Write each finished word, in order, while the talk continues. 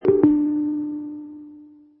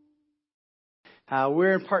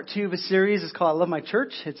We're in part 2 of a series. It's called I Love My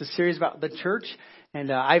Church. It's a series about the church.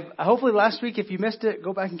 And hopefully last week, if you missed it,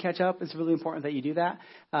 go back and catch up. It's really important that you do that.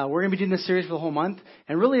 We're going to be doing this series for the whole month.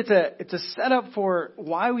 And really, it's a setup for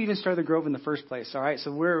why we even started the Grove in the first place. All right,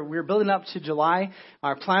 so we're building up to July.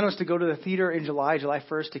 Our plan was to go to the theater in July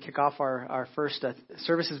 1st, to kick off our first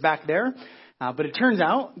services back there. But it turns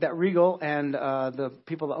out that Regal and the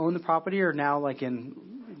people that own the property are now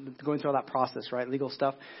going through all that process, right? Legal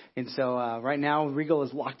stuff. And so right now, Regal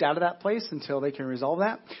is locked out of that place until they can resolve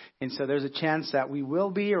that. And so there's a chance that we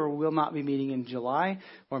will be or will not be meeting in July,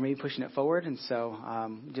 or maybe pushing it forward. And so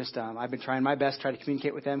I've been trying my best to try to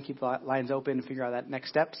communicate with them, keep the lines open, and figure out that next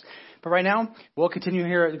steps. But right now, we'll continue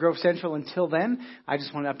here at the Grove Central until then. I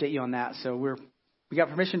just want to update you on that. So we got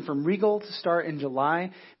permission from Regal to start in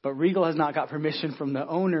July, but Regal has not got permission from the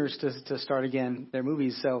owners to start again their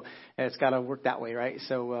movies. So it's got to work that way, right?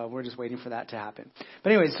 So we're just waiting for that to happen.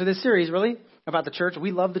 But anyways, so this series really about the church.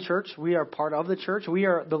 We love the church. We are part of the church. We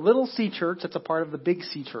are the little C church that's a part of the big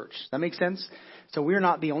C church. That makes sense? So we're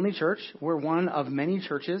not the only church. We're one of many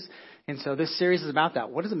churches. And so this series is about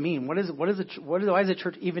that. What does it mean? Why does a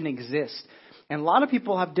church even exist? And a lot of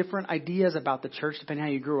people have different ideas about the church depending on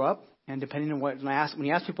how you grew up. And depending on when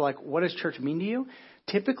you ask people, like, what does church mean to you?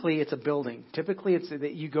 Typically, it's a building. Typically, it's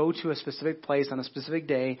that you go to a specific place on a specific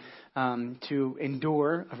day to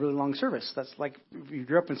endure a really long service. That's like, if you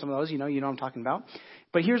grew up in some of those, you know what I'm talking about.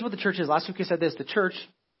 But here's what the church is. Last week we said this. The church,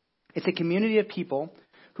 it's a community of people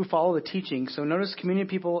who follow the teaching. So notice community of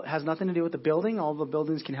people has nothing to do with the building. All the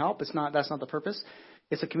buildings can help. That's not the purpose.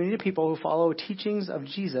 It's a community of people who follow teachings of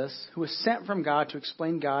Jesus, who was sent from God to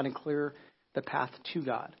explain God and clear the path to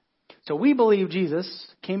God. So we believe Jesus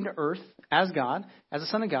came to earth as God, as the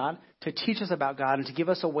Son of God, to teach us about God and to give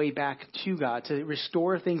us a way back to God, to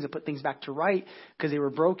restore things and put things back to right, because they were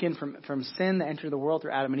broken from sin that entered the world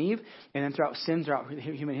through Adam and Eve, and then throughout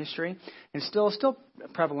human history, and still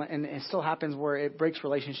prevalent, and it still happens where it breaks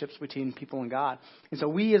relationships between people and God. And so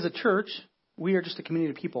we as a church, we are just a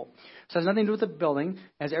community of people. So it has nothing to do with the building.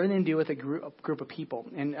 It has everything to do with a group of people.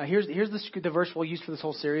 And here's the verse we'll use for this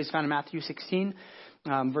whole series, found in Matthew 16.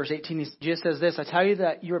 Verse 18, Jesus says this, I tell you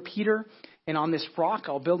that you are Peter, and on this rock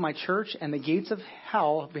I'll build my church, and the gates of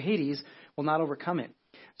hell, of Hades, will not overcome it.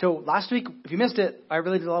 So last week, if you missed it, I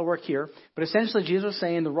really did a lot of work here. But essentially, Jesus was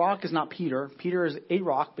saying the rock is not Peter. Peter is a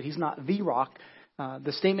rock, but he's not the rock.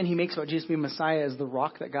 The statement he makes about Jesus being Messiah is the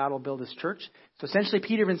rock that God will build his church. So essentially,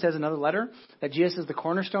 Peter even says in another letter that Jesus is the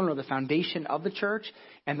cornerstone or the foundation of the church,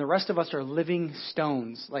 and the rest of us are living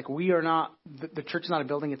stones. Like we are not, the church is not a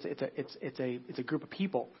building; it's a group of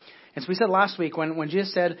people. And so we said last week when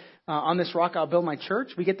Jesus said, "On this rock I'll build my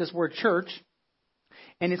church," we get this word "church,"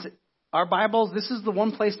 and it's. Our Bibles, this is the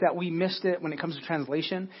one place that we missed it when it comes to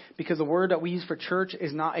translation, because the word that we use for church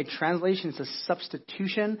is not a translation, it's a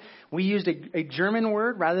substitution. We used a German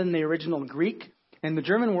word rather than the original Greek, and the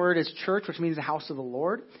German word is church, which means the house of the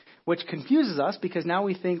Lord, which confuses us because now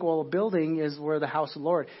we think, well, a building is where the house of the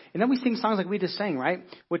Lord. And then we sing songs like we just sang, right?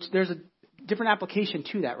 Which there's a different application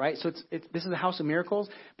to that, right? So this is the house of miracles.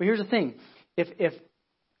 But here's the thing.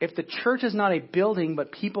 If the church is not a building,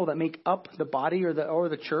 but people that make up the body or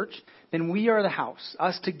the church, then we are the house.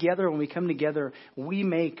 Us together, when we come together, we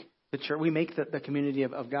make the church. We make the community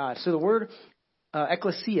of God. So the word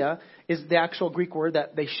ecclesia is the actual Greek word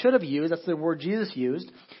that they should have used. That's the word Jesus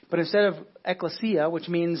used. But instead of ecclesia, which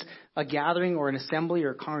means a gathering or an assembly or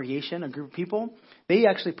a congregation, a group of people, they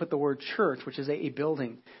actually put the word church, which is a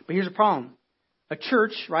building. But here's the problem. A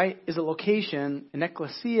church, right, is a location. An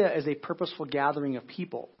ecclesia is a purposeful gathering of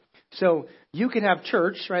people. So you can have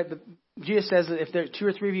church, right? Jesus says that if there are 2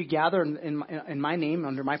 or 3 of you gather in my name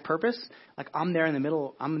under my purpose, like I'm there in the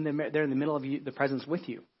middle. I'm there in the middle of the presence with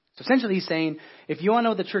you. So essentially, he's saying if you want to know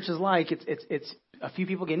what the church is like, it's a few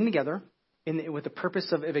people getting together with the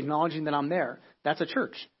purpose of acknowledging that I'm there. That's a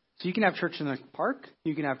church. So you can have church in a park.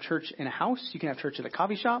 You can have church in a house. You can have church at a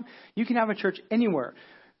coffee shop. You can have a church anywhere.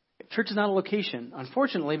 Church is not a location.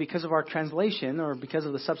 Unfortunately, because of our translation or because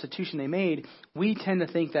of the substitution they made, we tend to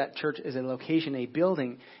think that church is a location, a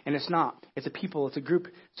building, and it's not. It's a people. It's a group.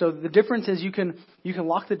 So the difference is you can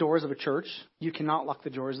lock the doors of a church. You cannot lock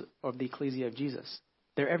the doors of the ecclesia of Jesus.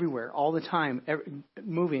 They're everywhere, all the time,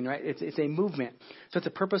 moving, right? It's a movement. So it's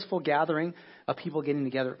a purposeful gathering of people getting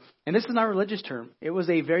together. And this is not a religious term. It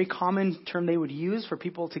was a very common term they would use for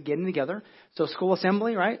people to get together. So school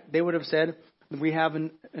assembly, right? They would have said, we have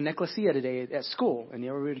an ecclesia today at school, and we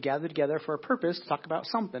would gather together for a purpose to talk about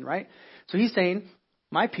something, right? So he's saying,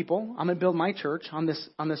 my people, I'm going to build my church on this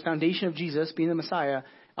foundation of Jesus being the Messiah.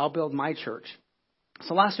 I'll build my church.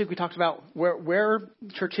 So last week we talked about where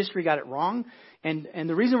church history got it wrong. And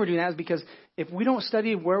the reason we're doing that is because if we don't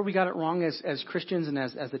study where we got it wrong as Christians and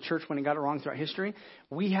as the church when it got it wrong throughout history,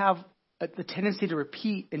 we have the tendency to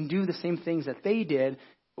repeat and do the same things that they did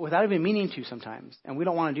without even meaning to sometimes. And we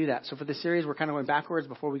don't want to do that. So for this series, we're kind of going backwards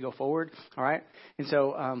before we go forward. All right. And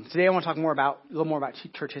so today I want to talk a little more about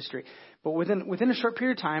church history. But within a short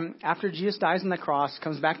period of time, after Jesus dies on the cross,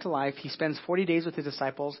 comes back to life, he spends 40 days with his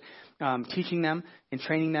disciples, teaching them and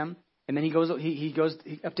training them. And then he goes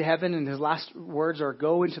up to heaven, and his last words are,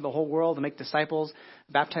 go into the whole world and make disciples,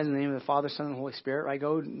 baptize in the name of the Father, Son, and the Holy Spirit. Right?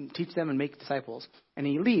 Go and teach them and make disciples. And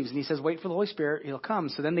he leaves, and he says, wait for the Holy Spirit. He'll come.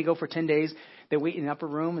 So then they go for 10 days. They wait in the upper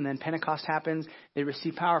room, and then Pentecost happens. They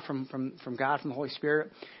receive power from God, from the Holy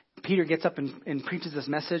Spirit. Peter gets up and preaches this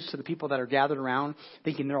message to the people that are gathered around,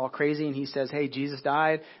 thinking they're all crazy. And he says, hey, Jesus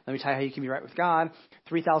died. Let me tell you how you can be right with God.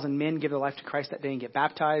 3,000 men give their life to Christ that day and get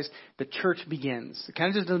baptized. The church begins. It kind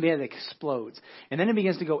of just doesn't begin, it explodes. And then it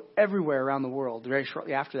begins to go everywhere around the world very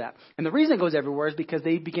shortly after that. And the reason it goes everywhere is because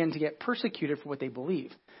they begin to get persecuted for what they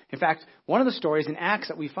believe. In fact, one of the stories in Acts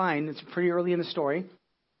that we find, it's pretty early in the story,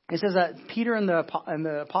 it says that Peter and the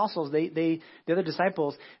apostles, the other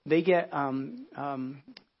disciples, they get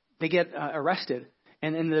arrested.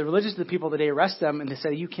 And the religious people that they arrest them, and they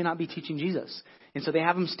say, you cannot be teaching Jesus. And so they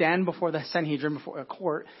have them stand before the Sanhedrin, before a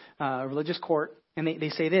court, a religious court, and they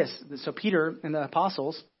say this. So Peter and the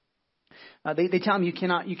apostles, they tell him, you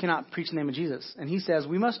cannot preach the name of Jesus. And he says,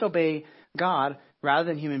 we must obey God rather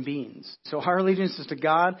than human beings. So our allegiance is to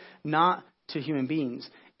God, not to human beings.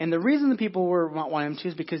 And the reason the people were not wanting him to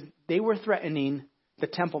is because they were threatening the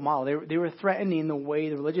temple model. They were threatening the way,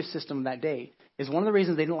 the religious system of that day. Is one of the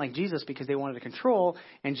reasons they didn't like Jesus, because they wanted to control,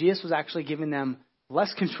 and Jesus was actually giving them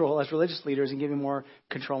less control as religious leaders and giving more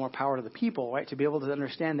control, more power to the people, right? To be able to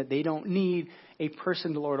understand that they don't need a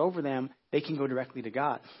person to lord over them. They can go directly to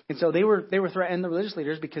God. And so they were threatening the religious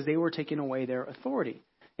leaders because they were taking away their authority.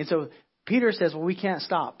 And so Peter says, well, we can't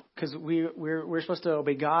stop because we're supposed to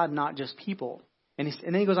obey God, not just people. And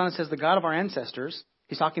then he goes on and says, the God of our ancestors.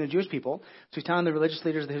 He's talking to Jewish people. So he's telling the religious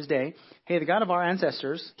leaders of his day, hey, the God of our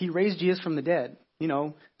ancestors, he raised Jesus from the dead. You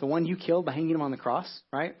know, the one you killed by hanging him on the cross,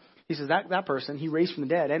 right? He says that person he raised from the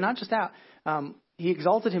dead. And not just that, he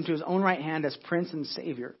exalted him to his own right hand as Prince and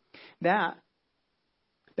Savior. That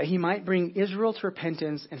he might bring Israel to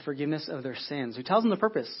repentance and forgiveness of their sins. He tells them the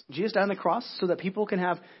purpose. Jesus died on the cross so that people can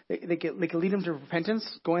have, they can lead them to repentance,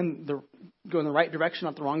 go in the right direction,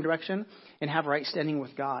 not the wrong direction, and have right standing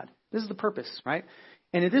with God. This is the purpose, right?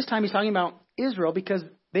 And at this time, he's talking about Israel because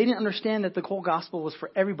they didn't understand that the whole gospel was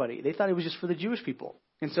for everybody. They thought it was just for the Jewish people.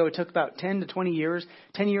 And so it took about 10 to 20 years.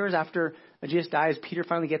 10 years after Jesus dies, Peter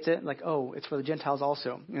finally gets it, like, oh, it's for the Gentiles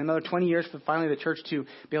also. And another 20 years for finally the church to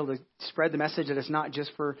be able to spread the message that it's not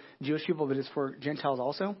just for Jewish people, but it's for Gentiles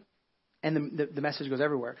also. And the message goes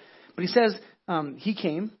everywhere. But he says he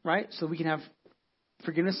came, right, so we can have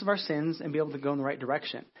forgiveness of our sins and be able to go in the right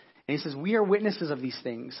direction. And he says, we are witnesses of these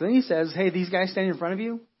things. So then he says, hey, these guys standing in front of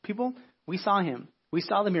you, people, we saw him. We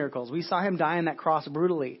saw the miracles. We saw him die on that cross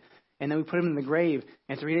brutally. And then we put him in the grave.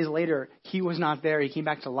 And 3 days later, he was not there. He came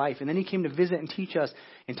back to life. And then he came to visit and teach us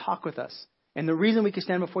and talk with us. And the reason we can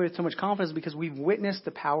stand before you with so much confidence is because we've witnessed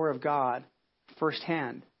the power of God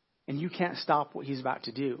firsthand. And you can't stop what he's about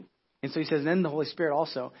to do. And so he says, then the Holy Spirit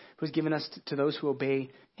also, who's given us to those who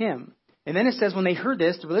obey him. And then it says when they heard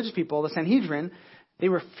this, the religious people, the Sanhedrin, they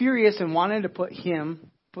were furious and wanted to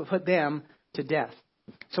put them to death.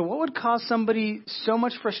 So what would cause somebody so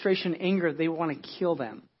much frustration and anger that they would want to kill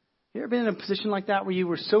them? You ever been in a position like that where you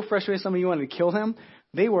were so frustrated with somebody you wanted to kill them?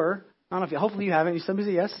 They were. I don't know if hopefully you haven't. Somebody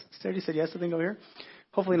said yes. Somebody said yes. I think over here.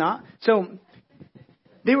 Hopefully not. So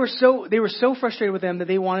they were so frustrated with them that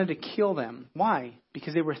they wanted to kill them. Why?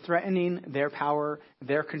 Because they were threatening their power,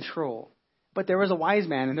 their control. But there was a wise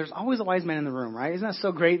man, and there's always a wise man in the room, right? Isn't that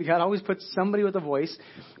so great? God always puts somebody with a voice.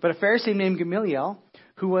 But a Pharisee named Gamaliel,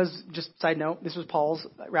 who was, just side note, this was Paul's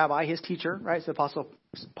rabbi, his teacher, right? So the Apostle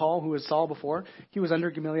Paul, who was Saul before, he was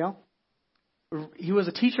under Gamaliel. He was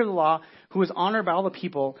a teacher of the law who was honored by all the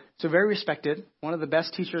people, so very respected, one of the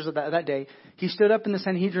best teachers of that day. He stood up in the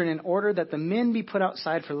Sanhedrin and ordered that the men be put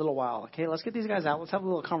outside for a little while. Okay, let's get these guys out. Let's have a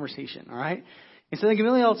little conversation, all right? And so then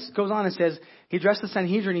Gamaliel goes on and says, he addressed the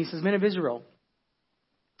Sanhedrin, he says, men of Israel,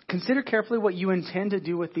 consider carefully what you intend to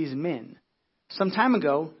do with these men. Some time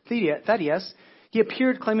ago, Thaddeus, he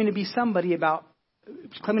appeared claiming to be somebody,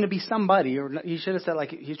 or he should have said like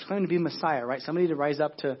he's claiming to be Messiah, right? Somebody to rise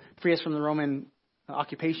up to free us from the Roman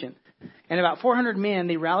occupation. And about 400 men,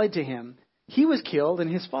 they rallied to him. He was killed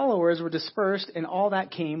and his followers were dispersed, and all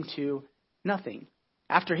that came to nothing.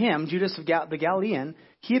 After him, Judas the Galilean,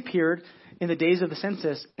 he appeared in the days of the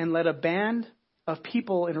census and led a band of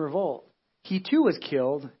people in revolt. He too was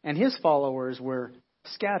killed, and his followers were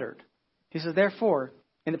scattered. He says, therefore,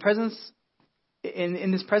 in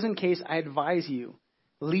this present case, I advise you,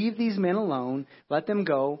 leave these men alone, let them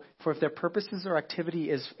go, for if their purposes or activity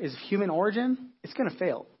is human origin, it's going to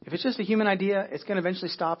fail. If it's just a human idea, it's going to eventually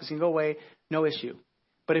stop, it's going to go away, no issue.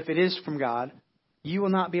 But if it is from God, you will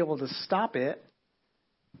not be able to stop it.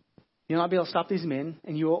 You'll not be able to stop these men,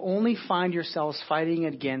 and you will only find yourselves fighting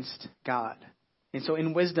against God. And so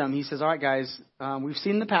in wisdom, he says, all right, guys, we've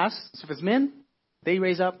seen in the past, so if it's men, they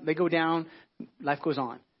raise up, they go down, life goes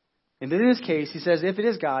on. And in this case, he says, if it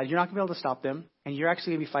is God, you're not going to be able to stop them, and you're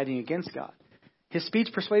actually going to be fighting against God. His speech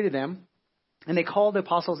persuaded them, and they called the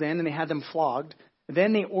apostles in, and they had them flogged.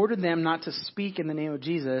 Then they ordered them not to speak in the name of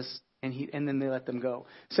Jesus, and then they let them go.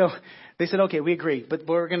 So they said, okay, we agree, but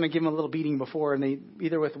we're going to give them a little beating before, and they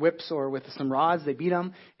either with whips or with some rods, they beat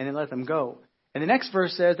them, and then let them go. And the next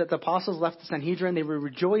verse says that the apostles left the Sanhedrin. They were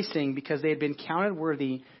rejoicing because they had been counted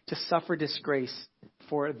worthy to suffer disgrace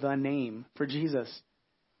for the name, for Jesus.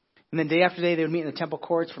 And then day after day, they would meet in the temple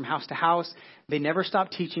courts from house to house. They never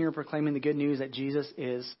stopped teaching or proclaiming the good news that Jesus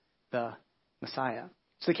is the Messiah.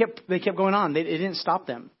 So they kept going on. It didn't stop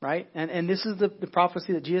them, right? And this is the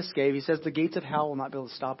prophecy that Jesus gave. He says the gates of hell will not be able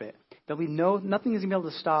to stop it. There'll be nothing is going to be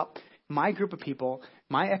able to stop my group of people,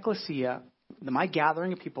 my ecclesia, my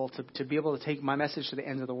gathering of people to be able to take my message to the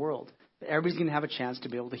ends of the world. Everybody's going to have a chance to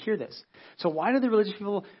be able to hear this. So why did the religious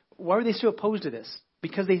people, why were they so opposed to this?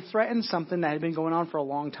 Because they threatened something that had been going on for a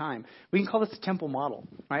long time. We can call this the temple model,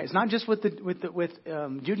 right? It's not just with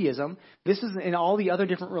Judaism. This is in all the other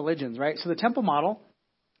different religions, right? So the temple model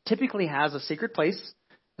typically has a sacred place.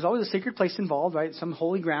 There's always a sacred place involved, right? Some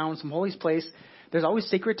holy ground, some holy place. There's always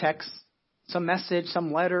sacred texts, some message,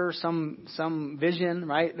 some letter, some vision,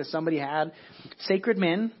 right, that somebody had. Sacred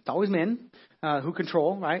men, it's always men who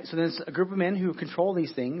control, right? So there's a group of men who control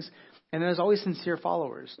these things. And there's always sincere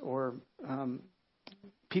followers or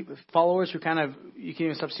followers who kind of, you can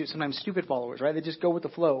even substitute sometimes stupid followers, right? They just go with the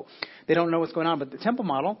flow. They don't know what's going on. But the temple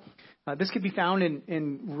model, this could be found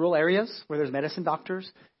in rural areas where there's medicine doctors.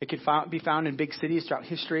 It could be found in big cities throughout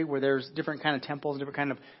history where there's different kind of temples, different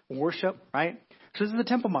kind of worship, right? So this is the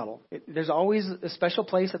temple model. There's always a special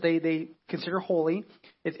place that they consider holy.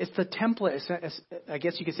 It's the template, I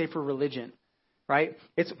guess you could say, for religion, right?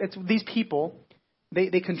 It's these people,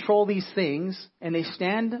 they control these things, and they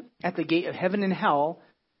stand at the gate of heaven and hell.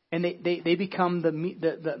 And they become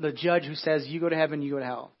the judge who says, you go to heaven, you go to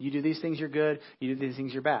hell. You do these things, you're good. You do these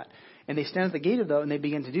things, you're bad. And they stand at the gate of those, and they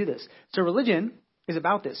begin to do this. So religion is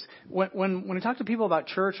about this. When we talk to people about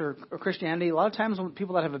church or Christianity, a lot of times when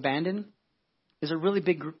people that have abandoned, there's a really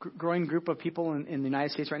big growing group of people in the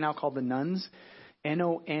United States right now called the nuns,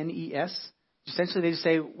 Nones. Essentially, they just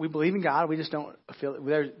say, we believe in God, we just don't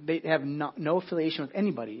they have no affiliation with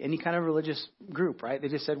anybody, any kind of religious group, right? They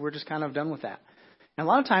just said, we're just kind of done with that. And a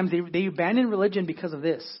lot of times they abandon religion because of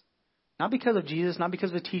this. Not because of Jesus, not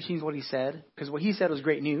because of the teachings, what he said, because what he said was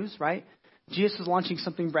great news, right? Jesus was launching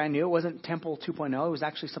something brand new. It wasn't Temple 2.0. It was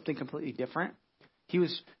actually something completely different. He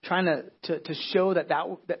was trying to show that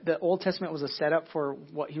the Old Testament was a setup for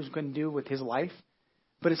what he was going to do with his life.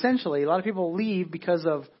 But essentially, a lot of people leave because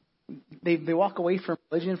of, they walk away from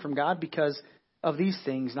religion, from God, because of these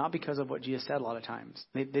things, not because of what Jesus said a lot of times.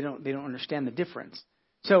 They don't understand the difference.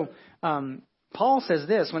 So, Paul says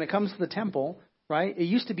this, when it comes to the temple, right? It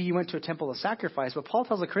used to be you went to a temple to sacrifice, but Paul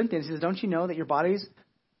tells the Corinthians, he says, don't you know that your bodies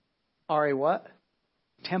are a what?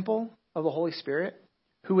 Temple of the Holy Spirit,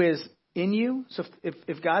 who is in you. So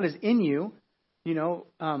if God is in you,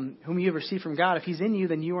 whom you have received from God, if he's in you,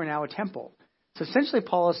 then you are now a temple. So essentially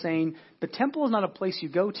Paul is saying the temple is not a place you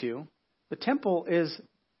go to. The temple is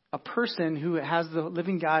a person who has the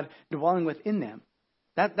living God dwelling within them.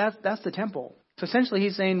 That's the temple. So essentially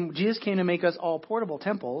he's saying Jesus came to make us all portable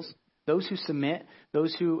temples. Those who submit,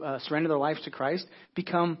 those who surrender their lives to Christ,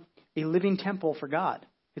 become a living temple for God.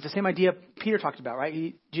 It's the same idea Peter talked about,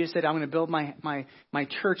 right? Jesus said, I'm going to build my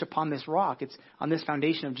church upon this rock. It's on this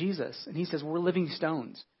foundation of Jesus. And he says, we're living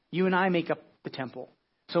stones. You and I make up the temple.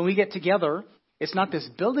 So when we get together, it's not this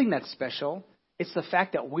building that's special. It's the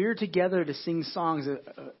fact that we're together to sing songs,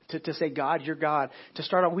 to say, God, you're God. To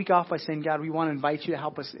start our week off by saying, God, we want to invite you to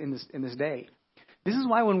help us in this day. This is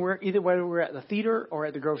why whether we're at the theater or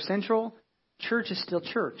at the Grove Central, church is still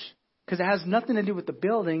church. Because it has nothing to do with the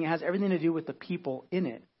building. It has everything to do with the people in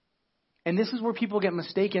it. And this is where people get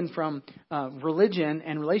mistaken from religion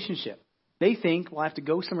and relationship. They think, well, I have to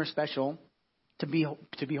go somewhere special to be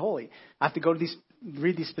holy. I have to go to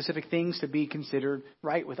read these specific things to be considered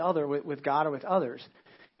right with God or with others.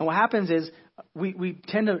 And what happens is we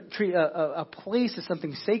tend to treat a place as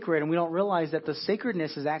something sacred, and we don't realize that the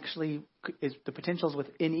sacredness is actually the potential is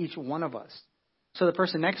within each one of us. So the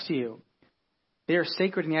person next to you, they are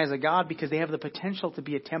sacred in the eyes of God because they have the potential to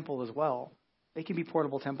be a temple as well. They can be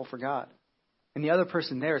portable temple for God. And the other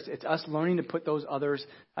person there, it's us learning to put those others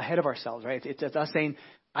ahead of ourselves, right? It's us saying,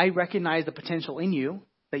 I recognize the potential in you,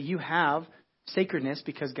 that you have sacredness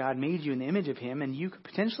because God made you in the image of him, and you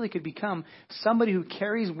potentially could become somebody who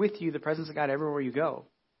carries with you the presence of God everywhere you go.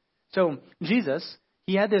 So Jesus,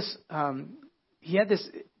 the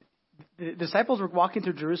disciples were walking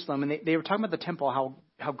through Jerusalem, and they were talking about the temple,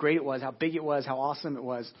 how great it was, how big it was, how awesome it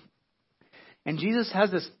was. And Jesus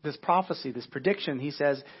has this prophecy, this prediction. He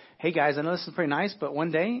says, hey guys, I know this is pretty nice, but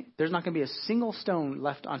one day there's not going to be a single stone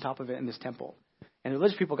left on top of it in this temple. And the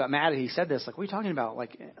religious people got mad. He said this, like, what are you talking about?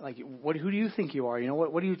 Like, who do you think you are? You know,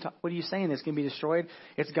 what are you saying? It's going to be destroyed?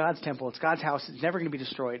 It's God's temple. It's God's house. It's never going to be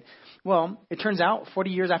destroyed. Well, it turns out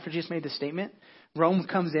 40 years after Jesus made this statement, Rome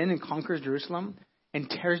comes in and conquers Jerusalem and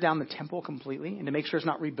tears down the temple completely. And to make sure it's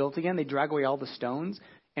not rebuilt again, they drag away all the stones.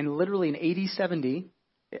 And literally in AD 70,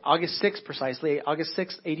 August 6th precisely, August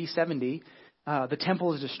 6th, AD 70, the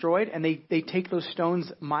temple is destroyed, and they take those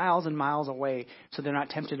stones miles and miles away so they're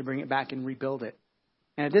not tempted to bring it back and rebuild it.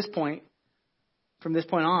 And at this point, from this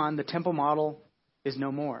point on, the temple model is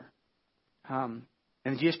no more. And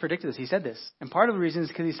Jesus predicted this. He said this. And part of the reason is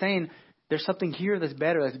because he's saying there's something here that's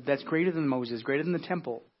better, that's greater than Moses, greater than the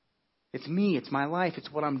temple. It's me. It's my life.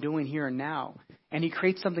 It's what I'm doing here and now. And he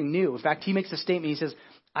creates something new. In fact, he makes a statement. He says,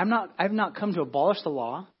 I've not come to abolish the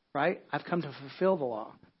law, right? I've come to fulfill the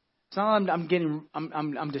law. It's not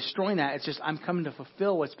I'm destroying that. It's just I'm coming to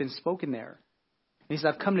fulfill what's been spoken there. And he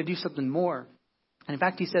says, I've come to do something more. And in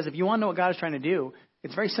fact, he says, if you want to know what God is trying to do,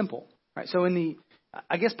 it's very simple, right? So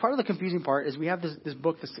I guess part of the confusing part is we have this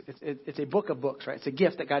book. It's a book of books, right? It's a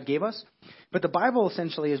gift that God gave us. But the Bible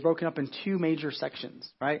essentially is broken up in two major sections,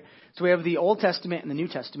 right? So we have the Old Testament and the New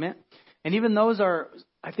Testament. And even those are,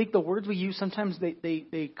 I think the words we use, sometimes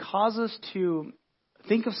they cause us to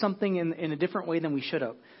think of something in a different way than we should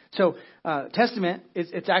have. So Testament,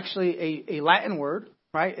 it's actually a Latin word,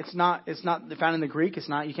 right? It's not found in the Greek.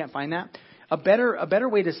 You can't find that. A better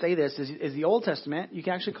way to say this is the Old Testament. You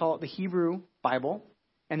can actually call it the Hebrew Bible,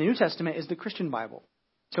 and the New Testament is the Christian Bible.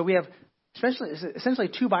 So we have essentially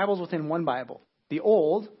two Bibles within one Bible. The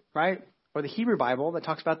Old, right, or the Hebrew Bible that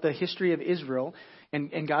talks about the history of Israel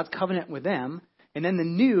and God's covenant with them, and then the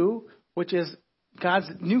New, which is God's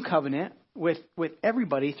new covenant with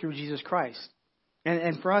everybody through Jesus Christ.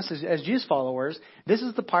 And for us as Jesus followers, this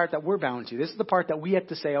is the part that we're bound to. This is the part that we have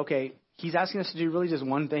to say, okay, he's asking us to do really just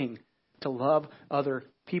one thing, to love other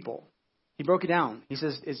people. He broke it down. He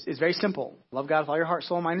says it's very simple. Love God with all your heart,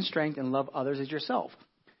 soul, mind, and strength, and love others as yourself.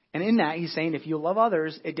 And in that, he's saying if you love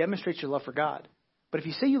others, it demonstrates your love for God. But if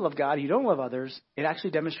you say you love God, you don't love others, it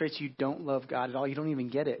actually demonstrates you don't love God at all. You don't even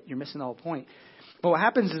get it. You're missing the whole point. But what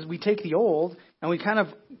happens is we take the old and we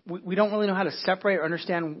don't really know how to separate or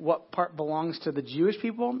understand what part belongs to the Jewish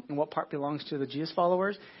people and what part belongs to the Jesus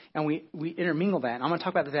followers. And we intermingle that. And I'm going to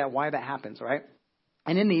talk about that, why that happens, right?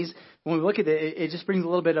 And in these, when we look at it, it just brings a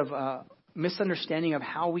little bit of misunderstanding of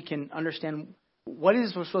how we can understand what it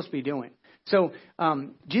is we're supposed to be doing. So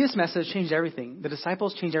Jesus' message changed everything. The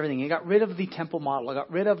disciples changed everything. He got rid of the temple model. He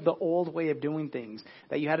got rid of the old way of doing things,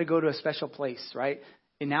 that you had to go to a special place, right?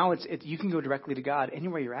 And now you can go directly to God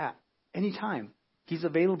anywhere you're at, anytime. He's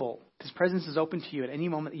available. His presence is open to you at any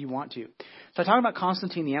moment that you want to. So I talked about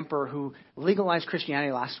Constantine the Emperor who legalized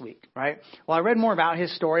Christianity last week, right? Well, I read more about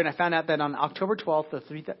his story, and I found out that on October 12th of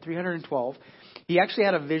 312, he actually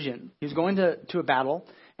had a vision. He was going to a battle,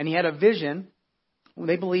 and he had a vision.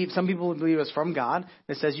 Some people believe it was from God,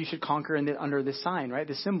 that says you should conquer under this sign, right?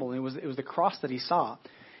 This symbol. And it was the cross that he saw.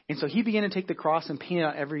 And so he began to take the cross and paint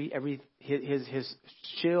out his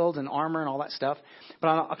shield and armor and all that stuff. But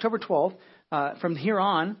on October 12th, from here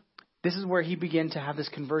on, this is where he began to have this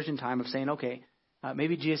conversion time of saying, okay,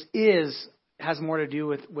 maybe Jesus has more to do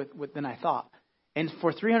with than I thought. And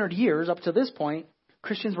for 300 years, up to this point,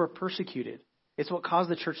 Christians were persecuted. It's what caused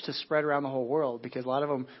the church to spread around the whole world, because a lot of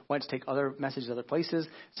them went to take other messages other places.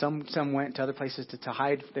 Some went to other places to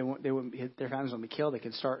hide. Their families wouldn't be killed. They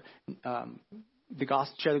could start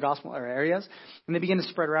share the gospel in other areas, and they began to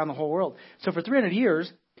spread around the whole world. So for 300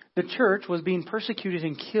 years, the church was being persecuted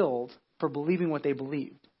and killed for believing what they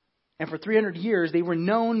believed. And for 300 years, they were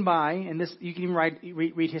known by, and this you can even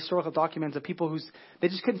read historical documents of people they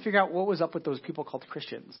just couldn't figure out what was up with those people called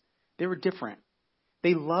Christians. They were different.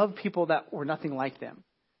 They loved people that were nothing like them.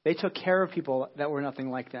 They took care of people that were nothing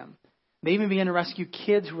like them. They even began to rescue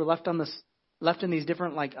kids who were left in these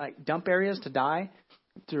different like dump areas to die.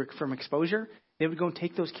 from exposure, they would go and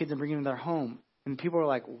take those kids and bring them to their home. And people were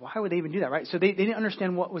like, why would they even do that, right? So they didn't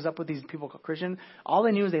understand what was up with these people called Christian. All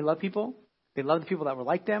they knew is they loved people. They loved the people that were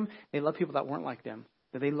like them. They loved people that weren't like them.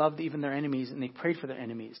 That they loved even their enemies, and they prayed for their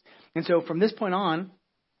enemies. And so from this point on,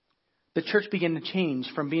 the church began to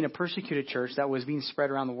change from being a persecuted church that was being spread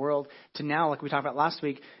around the world to now, like we talked about last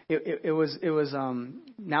week, it was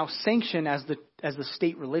now sanctioned as the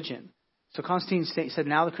state religion. So Constantine said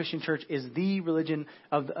now the Christian church is the religion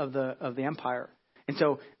of the empire. And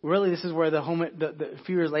so really this is where a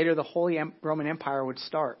few years later the Holy Roman Empire would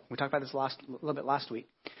start. We talked about this a little bit last week.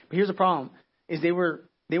 But here's the problem: is they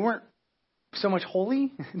weren't so much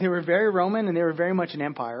holy. They were very Roman, and they were very much an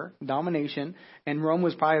empire, domination. And Rome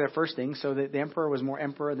was probably their first thing, so that the emperor was more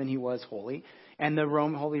emperor than he was holy. And the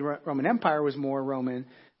Holy Roman Empire was more Roman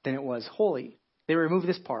than it was holy. They removed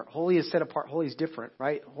this part. Holy is set apart. Holy is different,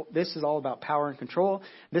 right? This is all about power and control.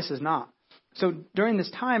 This is not. So during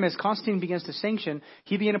this time, as Constantine begins to sanction,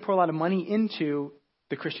 he began to pour a lot of money into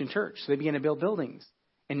the Christian church. So they began to build buildings.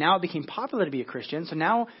 And now it became popular to be a Christian. So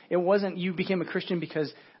now it wasn't you became a Christian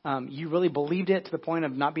because you really believed it to the point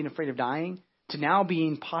of not being afraid of dying, to now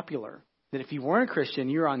being popular. That if you weren't a Christian,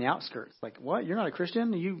 you're on the outskirts. Like, what? You're not a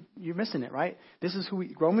Christian? You're missing it, right? This is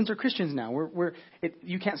Romans are Christians now.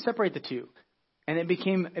 You can't separate the two. And it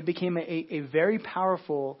became a very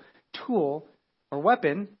powerful tool or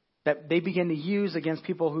weapon that they began to use against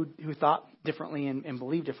people who thought differently and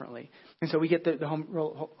believed differently. And so we get the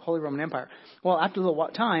Holy Roman Empire. Well, after a little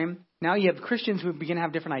time, now you have Christians who begin to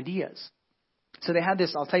have different ideas. So they had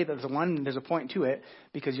this, I'll tell you, there's a point to it,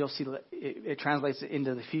 because you'll see it translates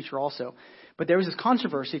into the future also. But there was this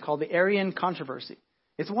controversy called the Arian controversy.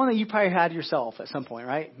 It's one that you probably had yourself at some point,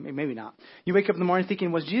 right? Maybe not. You wake up in the morning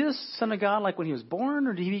thinking, was Jesus Son of God like when he was born,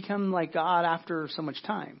 or did he become like God after so much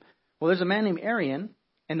time? Well, there's a man named Arian,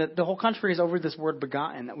 and the whole controversy is over this word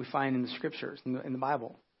begotten that we find in the scriptures, in the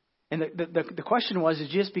Bible. And the question was, did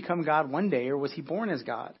Jesus become God one day, or was he born as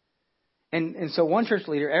God? And so one church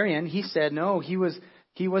leader, Arian, he said, no, he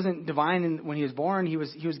wasn't divine when he was born. He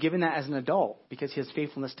was given that as an adult because he has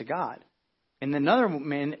faithfulness to God. And another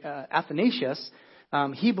man, Athanasius,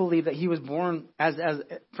 he believed that he was born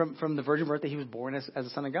from the virgin birth, that he was born as a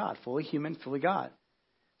son of God, fully human, fully God.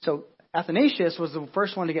 So Athanasius was the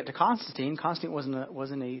first one to get to Constantine. Constantine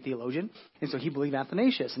wasn't a theologian, and so he believed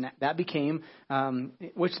Athanasius, and that became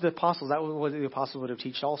which the apostles, that was what the apostles would have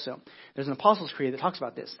taught also. There's an Apostles' Creed that talks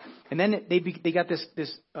about this, and then they got this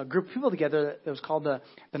group of people together that was called the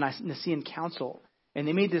Nicene Council, and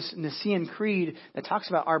they made this Nicene Creed that talks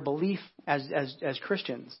about our belief as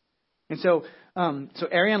Christians. And so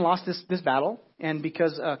Arian lost this battle, and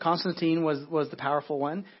because Constantine was the powerful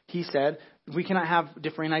one, he said, we cannot have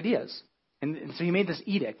differing ideas. And so he made this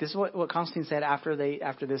edict. This is what Constantine said after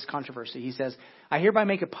this controversy. He says, I hereby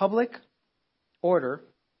make a public order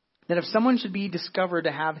that if someone should be discovered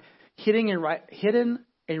to have hidden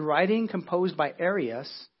a writing composed by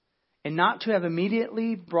Arius, and not to have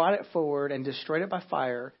immediately brought it forward and destroyed it by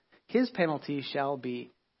fire, his penalty shall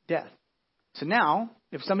be death. So now,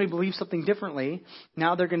 if somebody believes something differently,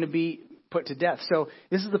 now they're going to be put to death. So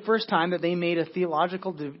this is the first time that they made a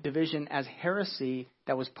theological division as heresy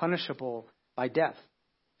that was punishable by death.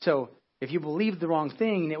 So if you believed the wrong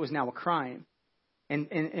thing, it was now a crime. And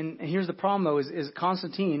here's the problem, though, is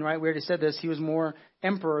Constantine, right? We already said this. He was more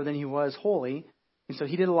emperor than he was holy. And so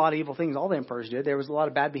he did a lot of evil things. All the emperors did. There was a lot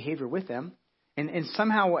of bad behavior with them. And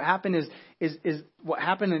somehow what happened is what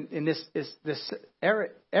happened in this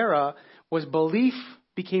era was belief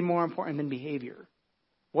became more important than behavior.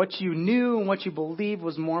 What you knew and what you believed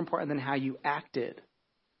was more important than how you acted.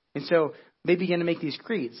 And so they began to make these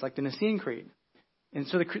creeds, like the Nicene Creed. And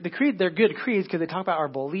so the creed, they're good creeds because they talk about our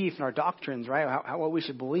belief and our doctrines, right? What we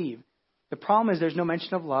should believe. The problem is there's no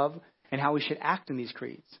mention of love and how we should act in these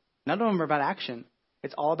creeds. None of them are about action.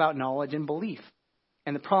 It's all about knowledge and belief.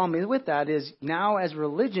 And the problem with that is now as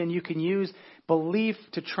religion, you can use belief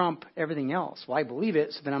to trump everything else. Well, I believe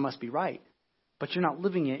it, so then I must be right. But you're not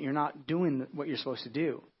living it. You're not doing what you're supposed to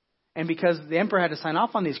do. And because the emperor had to sign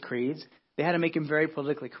off on these creeds, they had to make him very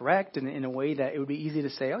politically correct in a way that it would be easy to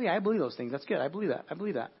say, oh, yeah, I believe those things. That's good. I believe that. I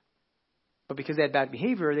believe that. But because they had bad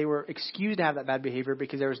behavior, they were excused to have that bad behavior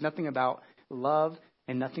because there was nothing about love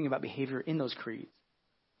and nothing about behavior in those creeds.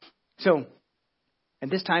 So at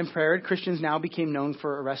this time period, Christians now became known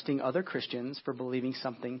for arresting other Christians for believing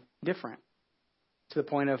something different to the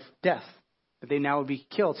point of death. That they now would be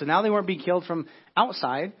killed. So now they weren't being killed from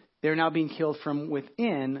outside. They're now being killed from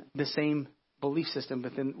within the same belief system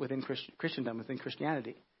within Christendom, within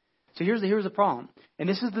Christianity. So here's the problem. And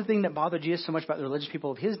this is the thing that bothered Jesus so much about the religious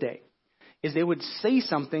people of his day. is they would say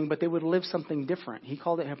something, but they would live something different. He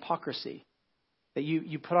called it hypocrisy. That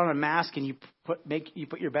you put on a mask and you put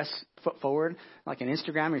your best foot forward, like on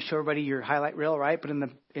Instagram, you show everybody your highlight reel, right? But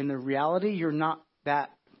in the reality, you're not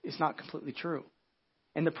that. It's not completely true.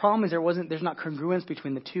 And the problem is there's not congruence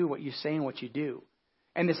between the two, what you say and what you do.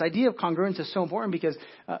 And this idea of congruence is so important because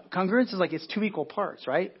congruence is like it's two equal parts,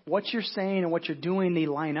 right? What you're saying and what you're doing, they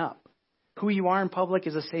line up. Who you are in public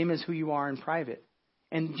is the same as who you are in private.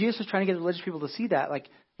 And Jesus was trying to get the religious people to see that, like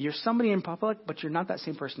you're somebody in public, but you're not that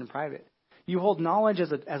same person in private. You hold knowledge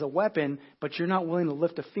as a weapon, but you're not willing to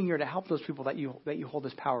lift a finger to help those people that you hold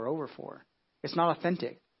this power over for. It's not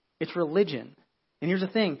authentic. It's religion. And here's the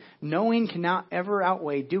thing. Knowing cannot ever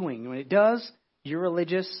outweigh doing. When it does, you're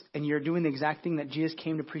religious and you're doing the exact thing that Jesus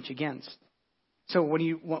came to preach against. So when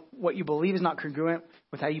what you believe is not congruent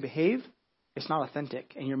with how you behave, it's not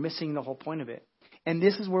authentic. And you're missing the whole point of it. And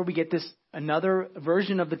this is where we get this another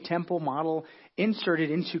version of the temple model inserted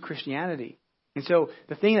into Christianity. And so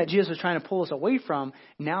the thing that Jesus was trying to pull us away from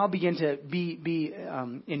now began to be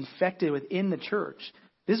infected within the church.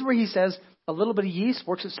 This is where he says a little bit of yeast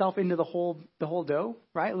works itself into the whole dough,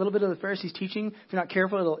 right? A little bit of the Pharisees' teaching, if you're not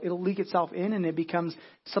careful, it'll leak itself in, and it becomes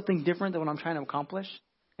something different than what I'm trying to accomplish.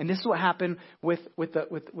 And this is what happened with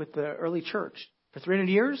the early church. For 300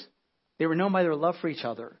 years, they were known by their love for each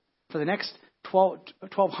other. For the next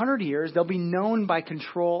 1,200 years, they'll be known by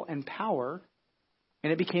control and power.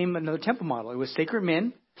 And it became another temple model. It was sacred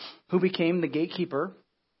men who became the gatekeeper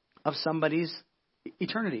of somebody's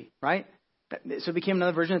eternity, right? So it became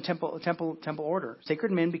another version of temple order.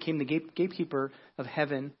 Sacred men became the gatekeeper of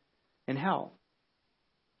heaven and hell.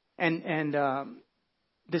 And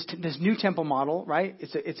this new temple model, right?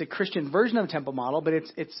 It's a Christian version of a temple model, but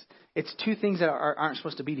it's two things that aren't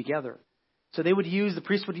supposed to be together. So they would use the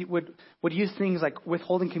priests would use things like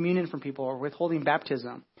withholding communion from people or withholding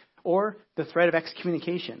baptism. Or the threat of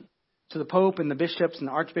excommunication. So the Pope and the bishops and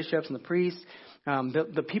the archbishops and the priests,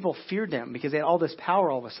 the people feared them because they had all this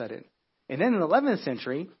power all of a sudden. And then in the 11th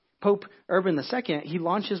century, Pope Urban II, he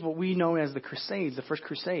launches what we know as the Crusades, the First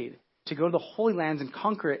Crusade, to go to the Holy Lands and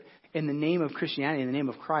conquer it in the name of Christianity, in the name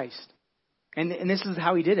of Christ. And this is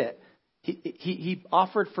how he did it. He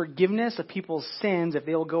offered forgiveness of people's sins if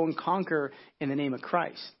they will go and conquer in the name of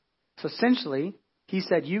Christ. So essentially, he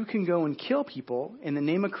said, you can go and kill people in the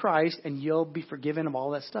name of Christ and you'll be forgiven of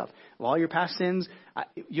all that stuff. Of all your past sins,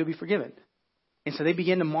 you'll be forgiven. And so they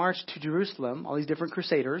began to march to Jerusalem, all these different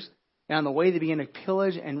crusaders. And on the way, they began to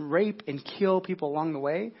pillage and rape and kill people along the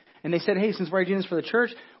way. And they said, hey, since we're doing this for the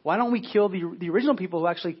church, why don't we kill the original people who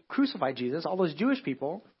actually crucified Jesus, all those Jewish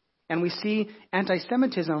people? And we see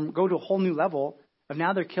anti-Semitism go to a whole new level of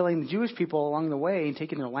now they're killing the Jewish people along the way and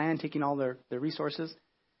taking their land, taking all their resources.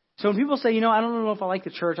 So when people say, I don't know if I like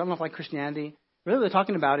the church, I don't know if I like Christianity, really what they're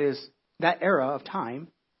talking about is that era of time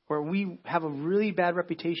where we have a really bad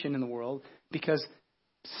reputation in the world because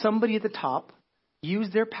somebody at the top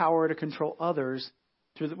used their power to control others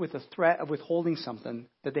with the threat of withholding something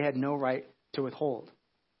that they had no right to withhold.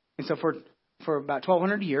 And so for about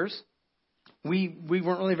 1,200 years, we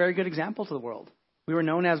weren't really very good examples to the world. We were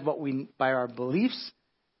known as by our beliefs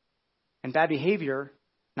and bad behavior,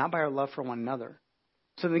 not by our love for one another.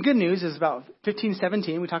 So the good news is about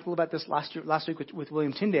 1517. We talked a little about this last week with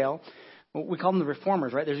William Tyndale. We call them the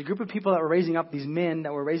reformers, right? There's a group of people that were raising up, these men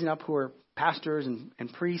that were raising up who were pastors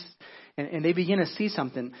and priests, and they began to see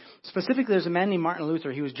something. Specifically, there's a man named Martin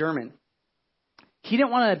Luther. He was German. He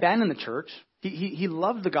didn't want to abandon the church. He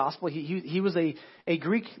loved the gospel. He was a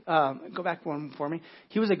Greek. Go back one for me.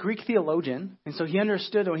 He was a Greek theologian, and so he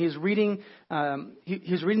understood when he was reading.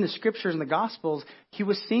 He was reading the scriptures and the gospels. He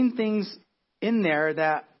was seeing things in there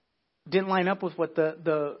that didn't line up with what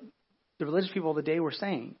the religious people of the day were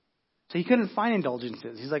saying. So he couldn't find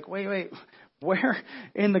indulgences. He's like, wait, where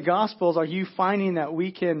in the Gospels are you finding that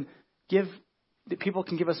that people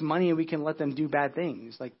can give us money and we can let them do bad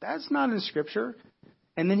things? Like, that's not in Scripture.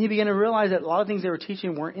 And then he began to realize that a lot of things they were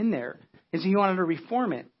teaching weren't in there. And so he wanted to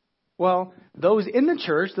reform it. Well, those in the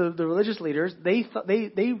church, the religious leaders, they thought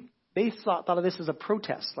of this as a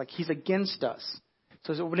protest, like he's against us.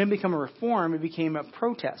 So it didn't become a reform, it became a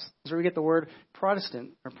protest. That's where we get the word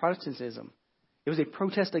Protestant or Protestantism. It was a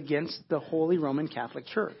protest against the Holy Roman Catholic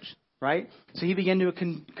Church, right? So he began to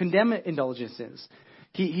condemn indulgences.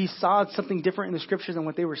 He saw something different in the scriptures than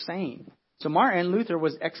what they were saying. So Martin Luther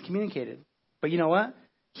was excommunicated. But you know what?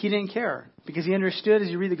 He didn't care because he understood as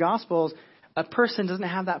you read the Gospels, a person doesn't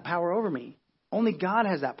have that power over me. Only God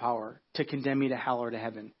has that power to condemn me to hell or to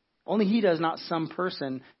heaven. Only he does, not some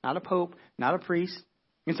person, not a pope, not a priest.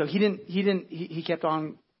 And so he kept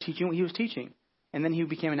on teaching what he was teaching. And then he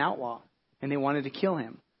became an outlaw. And they wanted to kill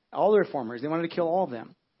him. all the reformers. They wanted to kill all of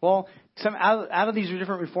them. Well, some out of these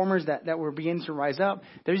different reformers that were beginning to rise up,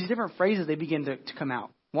 there's these different phrases they begin to come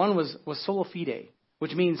out. One was sola fide,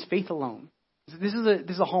 which means faith alone. This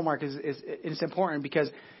is a hallmark. It's important because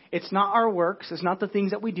it's not our works. It's not the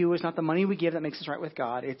things that we do. It's not the money we give that makes us right with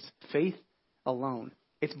God. It's faith alone.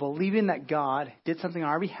 It's believing that God did something on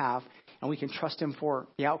our behalf and we can trust him for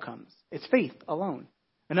the outcomes. It's faith alone.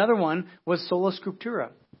 Another one was sola scriptura.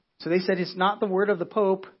 So they said it's not the word of the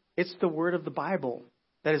Pope, it's the word of the Bible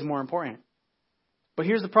that is more important. But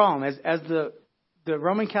here's the problem. As the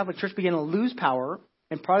Roman Catholic Church began to lose power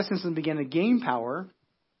and Protestantism began to gain power,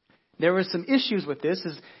 there was some issues with this.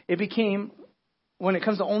 It became, when it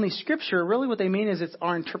comes to only Scripture, really what they mean is it's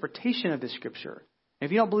our interpretation of the Scripture. And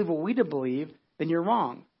if you don't believe what we believe, then you're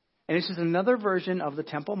wrong. And it's just another version of the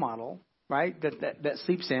temple model, right, that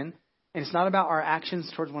sleeps in. And it's not about our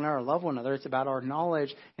actions towards one another or love one another. It's about our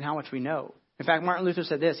knowledge and how much we know. In fact, Martin Luther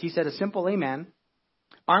said this. He said, a simple layman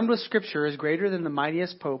armed with Scripture is greater than the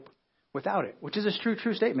mightiest pope without it, which is a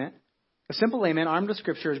true statement. A simple layman armed with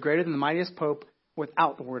Scripture is greater than the mightiest pope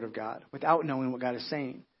without the Word of God, without knowing what God is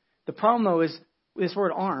saying. The problem, though, is this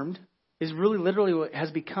word armed is really literally what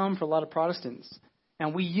has become for a lot of Protestants.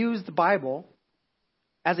 And we use the Bible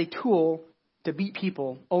as a tool to beat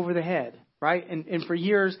people over the head, right? And for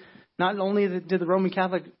years, not only did the Roman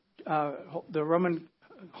Catholic, Holy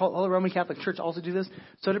Roman Catholic Church also do this,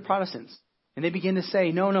 so did Protestants. And they begin to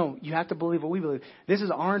say, no, you have to believe what we believe. This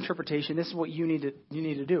is our interpretation. This is what you need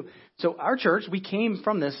to do. So our church, we came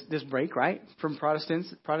from this break, right? From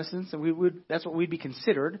Protestants, and that's what we'd be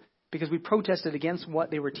considered because we protested against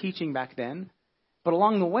what they were teaching back then. But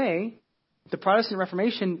along the way, the Protestant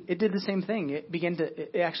Reformation, it did the same thing.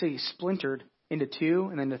 It actually splintered into 2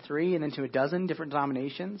 and then to 3 and then to a dozen different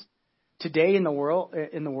denominations. Today in the world,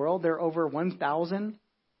 there are over 1,000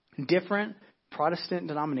 different Protestant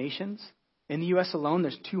denominations. In the U.S. alone,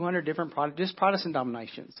 there's 200 different Protestant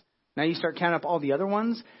denominations. Now you start counting up all the other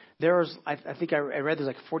ones. I think I read there's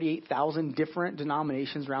like 48,000 different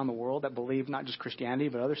denominations around the world that believe not just Christianity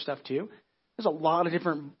but other stuff too. There's a lot of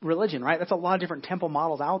different religion, right? That's a lot of different temple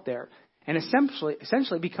models out there. And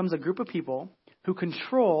essentially becomes a group of people who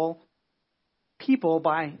control people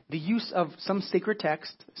by the use of some sacred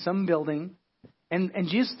text, some building. And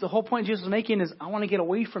Jesus, the whole point Jesus was making is I want to get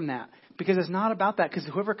away from that because it's not about that because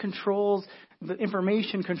whoever controls the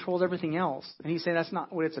information controls everything else. And he's saying that's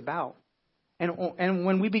not what it's about. And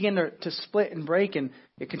when we begin to split and break, and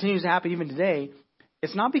it continues to happen even today,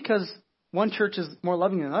 it's not because one church is more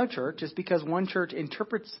loving than another church. It's because one church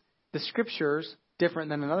interprets the Scriptures different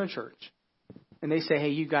than another church. And they say, hey,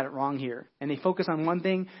 you got it wrong here. And they focus on one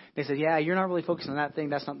thing. They say, yeah, you're not really focused on that thing.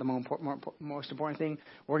 That's not the most important thing.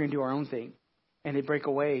 We're going to do our own thing. And they break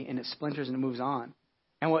away, and it splinters, and it moves on.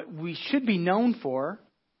 And what we should be known for,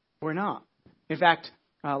 we're not. In fact,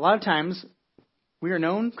 a lot of times,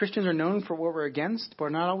 Christians are known for what we're against, but we're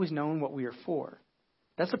not always known what we are for.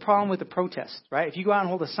 That's the problem with the protest, right? If you go out and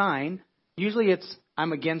hold a sign, usually it's,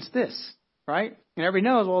 I'm against this, right? And everybody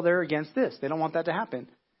knows, well, they're against this. They don't want that to happen.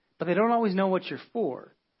 But they don't always know what you're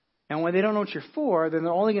for. And when they don't know what you're for, then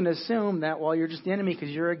they're only going to assume that, well, you're just the enemy because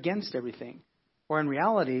you're against everything. Or in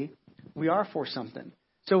reality, we are for something.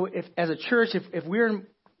 So if, as a church, if we're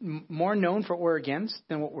more known for what we're against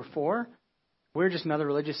than what we're for, we're just another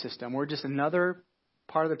religious system. We're just another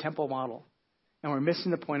part of the temple model. And we're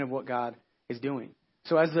missing the point of what God is doing.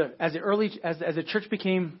 So as the church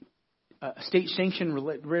became a state-sanctioned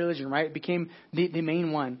religion, right, it became the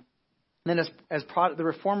main one. And then the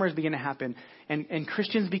reformers began to happen, and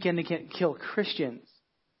Christians began to kill Christians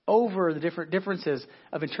over the different differences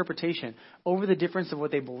of interpretation, over the difference of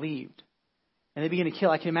what they believed. And they began to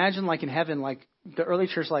kill. I can imagine, like in heaven, like the early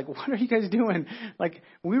church, like, what are you guys doing? Like,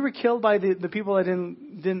 we were killed by the people that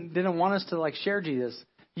didn't want us to like share Jesus.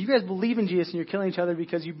 You guys believe in Jesus, and you're killing each other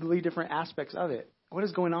because you believe different aspects of it. What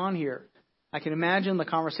is going on here? I can imagine the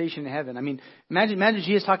conversation in heaven. I mean, imagine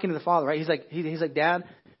Jesus talking to the Father, right? He's like, Dad,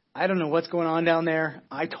 I don't know what's going on down there.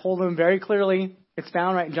 I told him very clearly. It's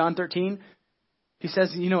found right in John 13. He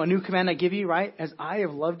says, a new command I give you, right? As I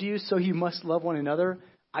have loved you, so you must love one another.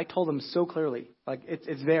 I told them so clearly. Like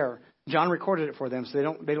it's there. John recorded it for them so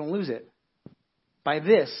they don't lose it. By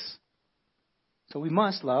this, so we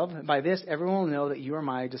must love. By this, everyone will know that you are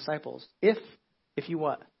my disciples. If you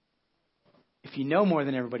what? If you know more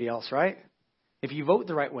than everybody else, right? If you vote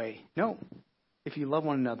the right way. No. If you love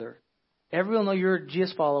one another. Everyone will know you're a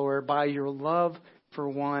Jesus follower by your love for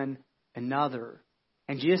one another.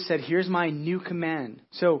 And Jesus said, here's my new command.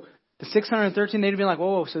 So the 613, they'd be like,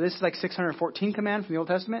 whoa, so this is like 614 command from the Old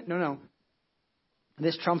Testament? No.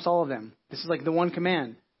 This trumps all of them. This is like the one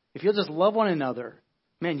command. If you'll just love one another,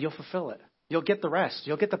 man, you'll fulfill it. You'll get the rest.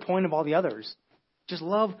 You'll get the point of all the others. Just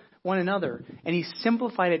love one another. And he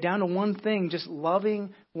simplified it down to one thing, just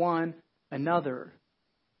loving one another.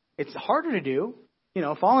 It's harder to do.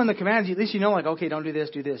 Following the commands, at least okay, don't do this,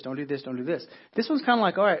 don't do this, don't do this. This one's kind of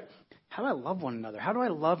like, all right, how do I love one another? How do I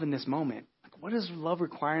love in this moment? What is love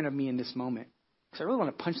requiring of me in this moment? Because I really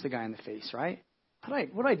want to punch the guy in the face, right?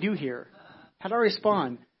 What do I do here? How do I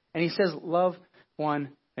respond? And he says, love one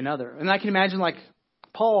another. And I can imagine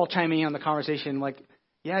Paul chiming in on the conversation,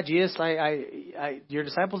 yeah, Jesus, your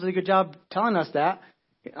disciples did a good job telling us that.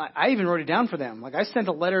 I even wrote it down for them. I sent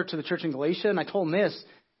a letter to the church in Galatia, and I told them this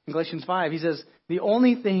in Galatians 5. He says, the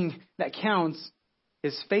only thing that counts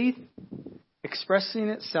is faith expressing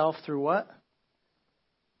itself through what?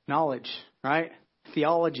 Knowledge, right?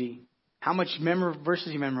 Theology. How much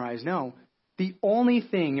verses you memorize? No. The only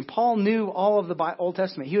thing, and Paul knew all of the Old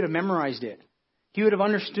Testament. He would have memorized it. He would have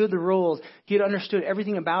understood the rules. He had understood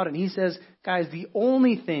everything about it. And he says, guys, the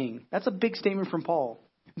only thing, that's a big statement from Paul.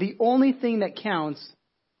 The only thing that counts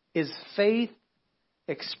is faith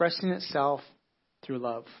expressing itself through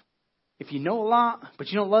love. If you know a lot, but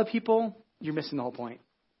you don't love people, you're missing the whole point.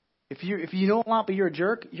 If you know a lot, but you're a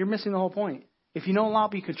jerk, you're missing the whole point. If you know a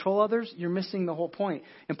lot, but you control others, you're missing the whole point.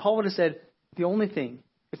 And Paul would have said, the only thing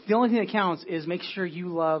that counts is make sure you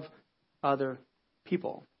love other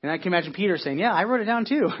people. And I can imagine Peter saying, yeah, I wrote it down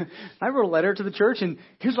too. I wrote a letter to the church, and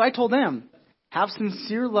here's what I told them. Have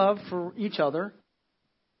sincere love for each other.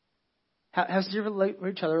 Have sincere love for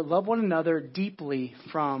each other. Love one another deeply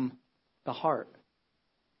from the heart.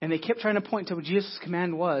 And they kept trying to point to what Jesus'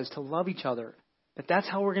 command was, to love each other. That's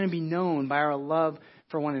how we're going to be known, by our love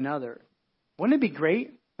for one another. Wouldn't it be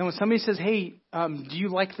great? And when somebody says, hey, do you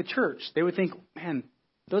like the church? They would think, man,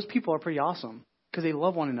 those people are pretty awesome because they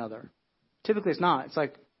love one another. Typically, it's not. It's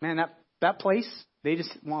like, man, that place, they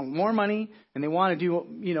just want more money and they want to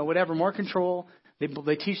do, whatever, more control.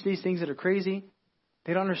 They teach these things that are crazy.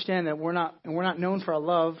 They don't understand that we're not known for our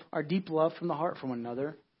love, our deep love from the heart for one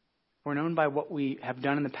another. We're known by what we have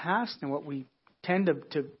done in the past and what we tend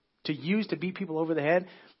to use to beat people over the head.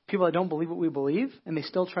 People that don't believe what we believe and they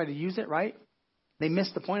still try to use it, right? They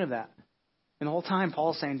miss the point of that. And the whole time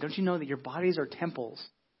Paul's saying, don't you know that your bodies are temples?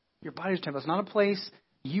 Your bodies are temples. It's not a place.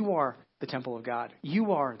 You are the temple of God.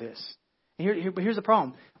 You are this. And but here's the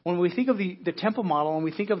problem. When we think of the temple model and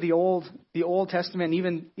we think of the Old Testament,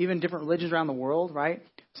 even different religions around the world, right?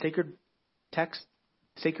 Sacred text,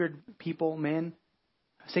 sacred people, men,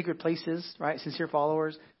 sacred places, right? Sincere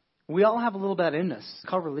followers. We all have a little bit in us. It's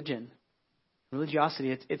called religion,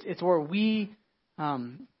 religiosity. It's where we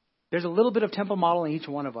there's a little bit of temple model in each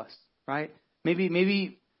one of us, right?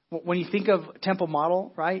 Maybe when you think of temple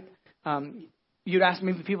model, right? You'd ask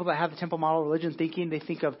maybe people that have the temple model religion thinking, they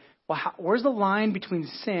think of, well, where's the line between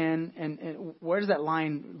sin and where does that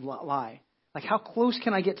line lie? How close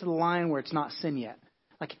can I get to the line where it's not sin yet?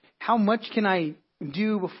 How much can I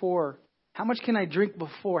do before? How much can I drink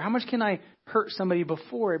before? How much can I hurt somebody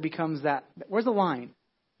before it becomes that? Where's the line?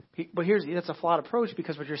 But that's a flawed approach,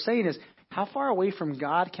 because what you're saying is, how far away from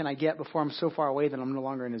God can I get before I'm so far away that I'm no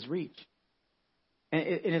longer in His reach? And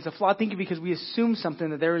it's a flawed thinking, because we assume something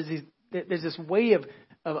that there's this way of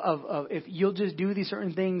if you'll just do these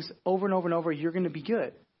certain things over and over and over, you're going to be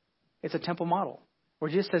good. It's a temple model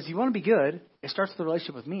where Jesus says, you want to be good, it starts with the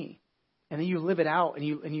relationship with me. And then you live it out and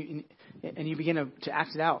you begin to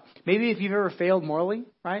act it out. Maybe if you've ever failed morally,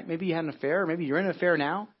 right? Maybe you had an affair, or maybe you're in an affair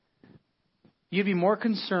now. You'd be more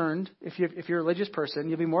concerned, if you're a religious person,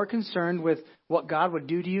 you'll be more concerned with what God would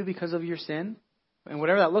do to you because of your sin. And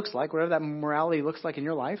whatever that looks like, whatever that morality looks like in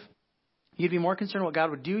your life, you'd be more concerned what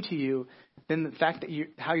God would do to you than the fact that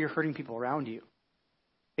how you're hurting people around you.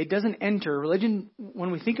 It doesn't enter. Religion,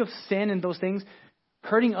 when we think of sin and those things,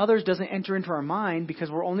 hurting others doesn't enter into our mind, because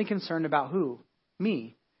we're only concerned about who?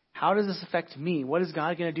 Me. How does this affect me? What is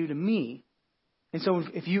God going to do to me? And so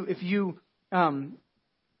if you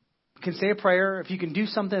can say a prayer, if you can do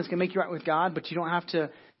something that's going to make you right with God, but you don't have to,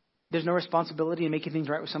 there's no responsibility in making things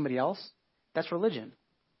right with somebody else, that's religion.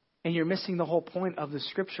 And you're missing the whole point of the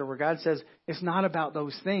scripture, where God says it's not about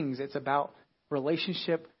those things. It's about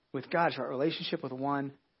relationship with God. It's about relationship with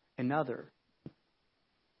one another.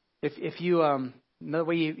 If you, another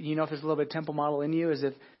way you know if there's a little bit of temple model in you is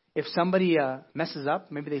if somebody messes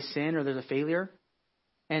up, maybe they sin or there's a failure,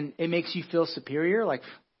 and it makes you feel superior, like,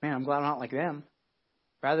 man, I'm glad I'm not like them,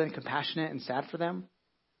 rather than compassionate and sad for them,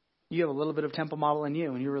 you have a little bit of temple model in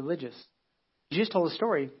you and you're religious. You just told a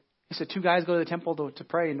story. He said 2 guys go to the temple to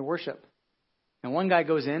pray and to worship. And one guy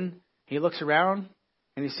goes in, he looks around,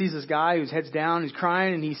 and he sees this guy whose head's down, he's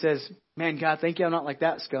crying, and he says, man, God, thank you I'm not like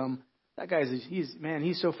that scum. That guy's,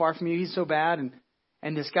 he's so far from you, he's so bad. And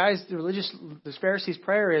And this Pharisee's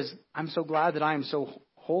prayer is, I'm so glad that I am so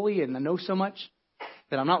holy and I know so much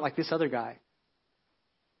that I'm not like this other guy.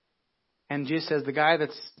 And Jesus says, the guy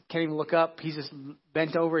that's can't even look up, he's just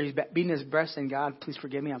bent over, he's beating his breast saying, God, please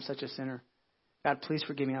forgive me, I'm such a sinner. God, please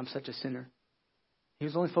forgive me, I'm such a sinner. He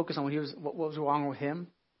was only focused on what was wrong with him.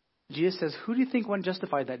 Jesus says, who do you think went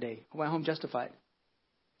justified that day? Who went home justified?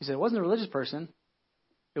 He said, it wasn't a religious person.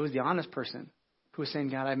 It was the honest person who was saying,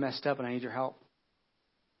 God, I messed up and I need your help.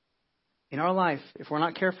 In our life, if we're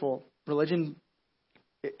not careful, religion,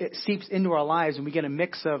 it seeps into our lives and we get a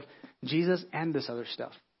mix of Jesus and this other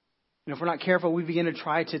stuff. And if we're not careful, we begin to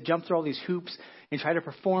try to jump through all these hoops and try to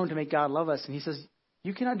perform to make God love us. And he says,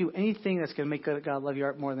 you cannot do anything that's going to make God love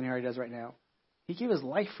you more than he already does right now. He gave his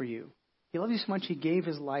life for you. He loves you so much, he gave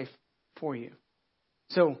his life for you.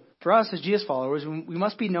 So for us as Jesus followers, we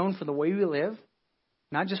must be known for the way we live,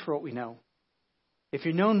 not just for what we know. If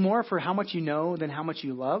you're known more for how much you know than how much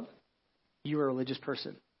you love, you're a religious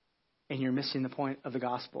person. And you're missing the point of the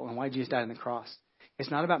gospel and why Jesus died on the cross.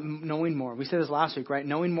 It's not about knowing more. We said this last week, right?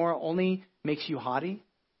 Knowing more only makes you haughty,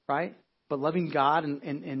 right? But loving God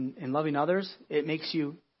and loving others, it makes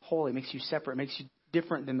you holy, it makes you separate, it makes you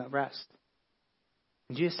different than the rest.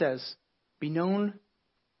 And Jesus says, be known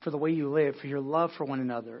for the way you live, for your love for one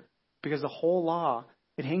another. Because the whole law,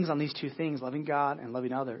 it hangs on these two things, loving God and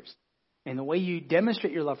loving others. And the way you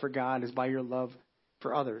demonstrate your love for God is by your love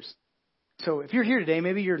for others. So if you're here today,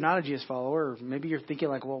 maybe you're not a Jesus follower, or maybe you're thinking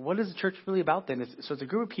like, well, what is the church really about then? So it's a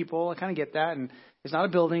group of people. I kind of get that. And it's not a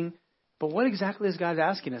building. But what exactly is God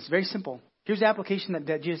asking us? Very simple. Here's the application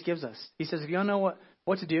that Jesus gives us. He says, if you don't know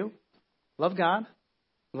what to do, love God,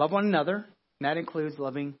 love one another. And that includes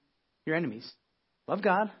loving your enemies. Love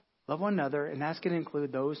God, love one another. And that's going to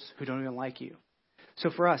include those who don't even like you. So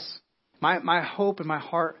for us, my hope and my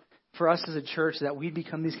heart for us as a church is that we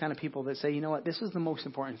become these kind of people that say, you know what, this is the most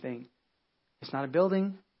important thing. It's not a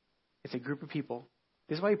building. It's a group of people.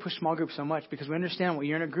 This is why we push small groups so much, because we understand when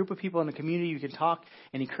you're in a group of people in the community you can talk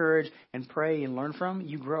and encourage and pray and learn from,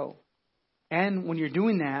 you grow. And when you're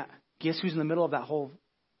doing that, guess who's in the middle of that whole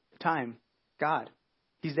time? God.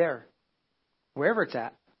 He's there. Wherever it's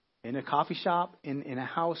at. In a coffee shop, in a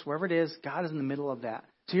house, wherever it is, God is in the middle of that.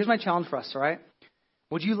 So here's my challenge for us, all right?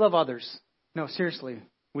 Would you love others? No, seriously.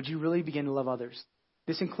 Would you really begin to love others?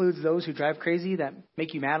 This includes those who drive crazy that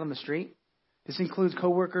make you mad on the street. This includes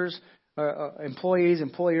coworkers, employees,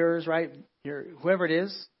 employers, right? Whoever it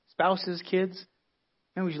is, spouses, kids.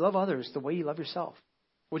 And would you love others the way you love yourself?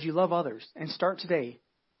 Would you love others? And start today.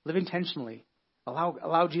 Live intentionally.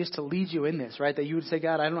 Allow Jesus to lead you in this, right? That you would say,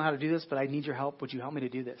 God, I don't know how to do this, but I need your help. Would you help me to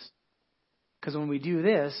do this? Because when we do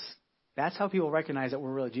this, that's how people recognize that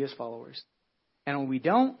we're really Jesus followers. And when we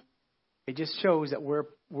don't, it just shows that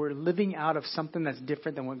we're living out of something that's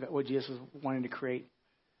different than what Jesus was wanting to create.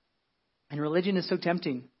 And religion is so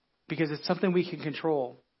tempting because it's something we can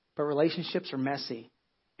control. But relationships are messy.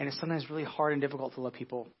 And it's sometimes really hard and difficult to love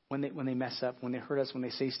people when they mess up, when they hurt us, when they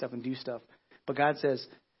say stuff and do stuff. But God says,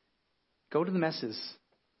 go to the messes.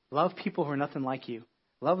 Love people who are nothing like you.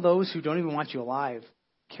 Love those who don't even want you alive.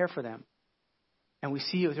 Care for them. And we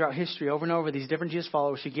see throughout history over and over these different Jesus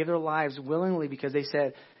followers who gave their lives willingly because they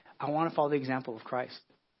said, I want to follow the example of Christ.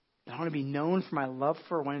 I want to be known for my love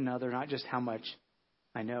for one another, not just how much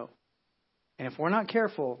I know. And if we're not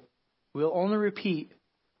careful, we'll only repeat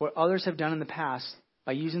what others have done in the past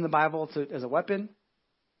by using the Bible as a weapon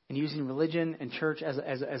and using religion and church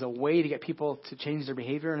as a way to get people to change their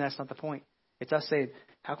behavior, and that's not the point. It's us saying,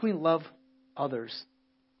 how can we love others?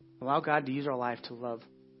 Allow God to use our life to love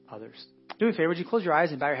others. Do me a favor, would you close your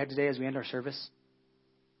eyes and bow your head today as we end our service?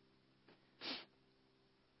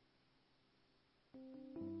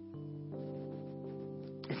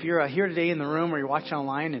 If you're here today in the room or you're watching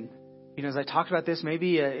online and as I talked about this,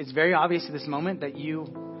 maybe it's very obvious at this moment that you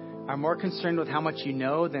are more concerned with how much you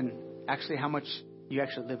know than actually how much you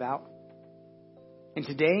actually live out. And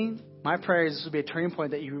today, my prayer is this will be a turning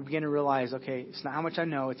point that you begin to realize, okay, it's not how much I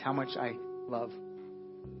know, it's how much I love.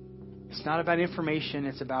 It's not about information,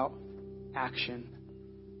 it's about action.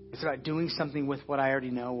 It's about doing something with what I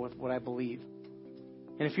already know, with what I believe.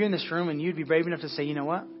 And if you're in this room and you'd be brave enough to say, you know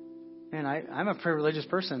what? Man, I'm a pretty religious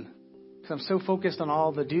person. Because I'm so focused on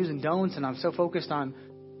all the do's and don'ts, and I'm so focused on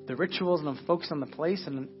the rituals, and I'm focused on the place,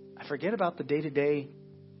 and I forget about the day-to-day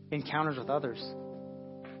encounters with others.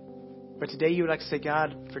 But today you would like to say,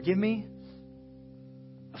 God, forgive me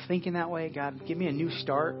of thinking that way. God, give me a new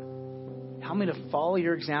start. Help me to follow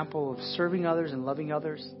your example of serving others and loving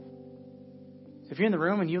others. So if you're in the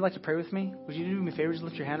room and you'd like to pray with me, would you do me a favor? Just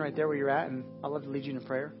lift your hand right there where you're at, and I'd love to lead you in a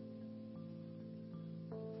prayer.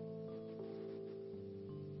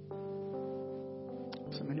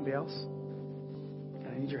 Awesome. Anybody else?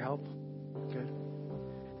 I need your help. Good.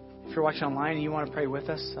 If you're watching online and you want to pray with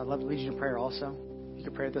us, I'd love to lead you in prayer also. You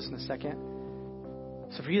can pray with us in a second.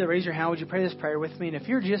 So for you that raise your hand, would you pray this prayer with me? And if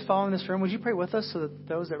you're just following this room, would you pray with us so that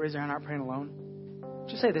those that raise their hand aren't praying alone?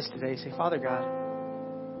 Just say this today. Say, Father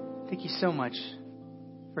God, thank you so much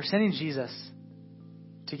for sending Jesus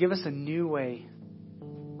to give us a new way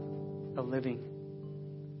of living.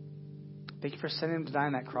 Thank you for sending him to die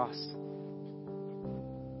on that cross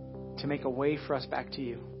to make a way for us back to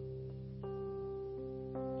you.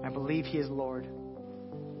 I believe he is Lord.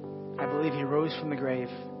 I believe he rose from the grave.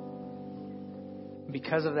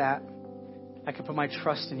 Because of that, I can put my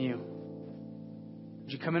trust in you.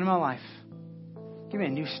 Would you come into my life? Give me a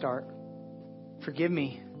new start. Forgive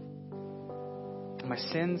me of my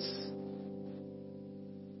sins,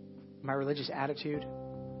 my religious attitude,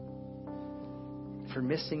 for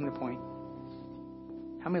missing the point.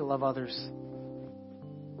 Help me to love others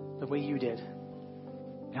the way you did.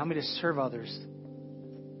 And help me to serve others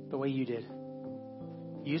the way you did.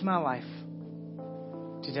 Use my life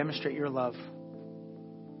to demonstrate your love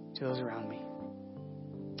to those around me.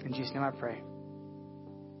 In Jesus' name I pray.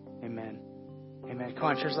 Amen. Amen. Come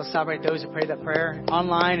on, church, let's celebrate those who prayed that prayer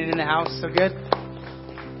online and in the house. So good.